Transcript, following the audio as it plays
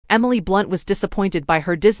Emily Blunt was disappointed by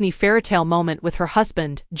her Disney fairytale moment with her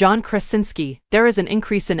husband, John Krasinski. There is an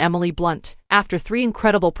increase in Emily Blunt. After 3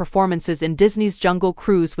 incredible performances in Disney's Jungle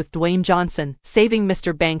Cruise with Dwayne Johnson, Saving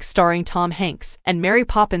Mr. Banks starring Tom Hanks, and Mary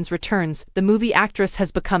Poppins Returns, the movie actress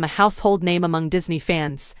has become a household name among Disney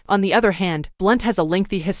fans. On the other hand, Blunt has a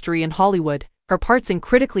lengthy history in Hollywood. Her parts in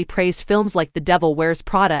critically praised films like The Devil Wears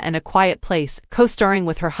Prada and A Quiet Place, co-starring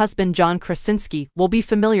with her husband John Krasinski, will be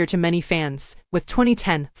familiar to many fans. With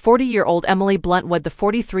 2010, 40-year-old Emily Blunt wed the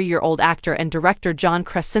 43-year-old actor and director John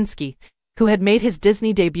Krasinski, who had made his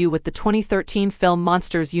Disney debut with the 2013 film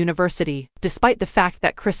Monsters University. Despite the fact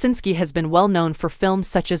that Krasinski has been well known for films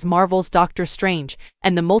such as Marvel's Doctor Strange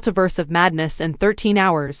and The Multiverse of Madness and 13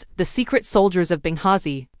 Hours, The Secret Soldiers of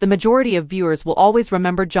Benghazi, the majority of viewers will always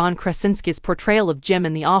remember John Krasinski's portrayal of Jim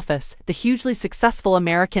in The Office, the hugely successful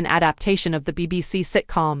American adaptation of the BBC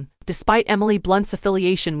sitcom. Despite Emily Blunt's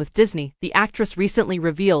affiliation with Disney, the actress recently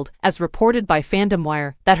revealed, as reported by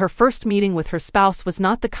FandomWire, that her first meeting with her spouse was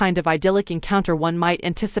not the kind of idyllic encounter one might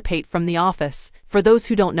anticipate from The Office. For those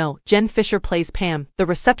who don't know, Jen Fisher plays Pam, the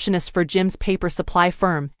receptionist for Jim's paper supply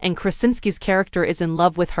firm, and Krasinski's character is in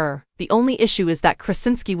love with her. The only issue is that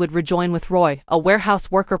Krasinski would rejoin with Roy, a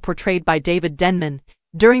warehouse worker portrayed by David Denman.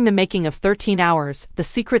 During the making of 13 Hours, The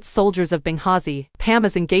Secret Soldiers of Benghazi, Pam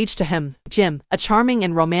is engaged to him. Jim, a charming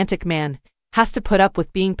and romantic man, has to put up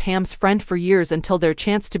with being Pam's friend for years until their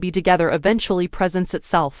chance to be together eventually presents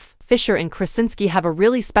itself. Fisher and Krasinski have a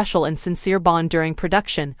really special and sincere bond during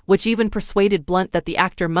production, which even persuaded Blunt that the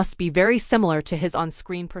actor must be very similar to his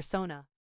on-screen persona.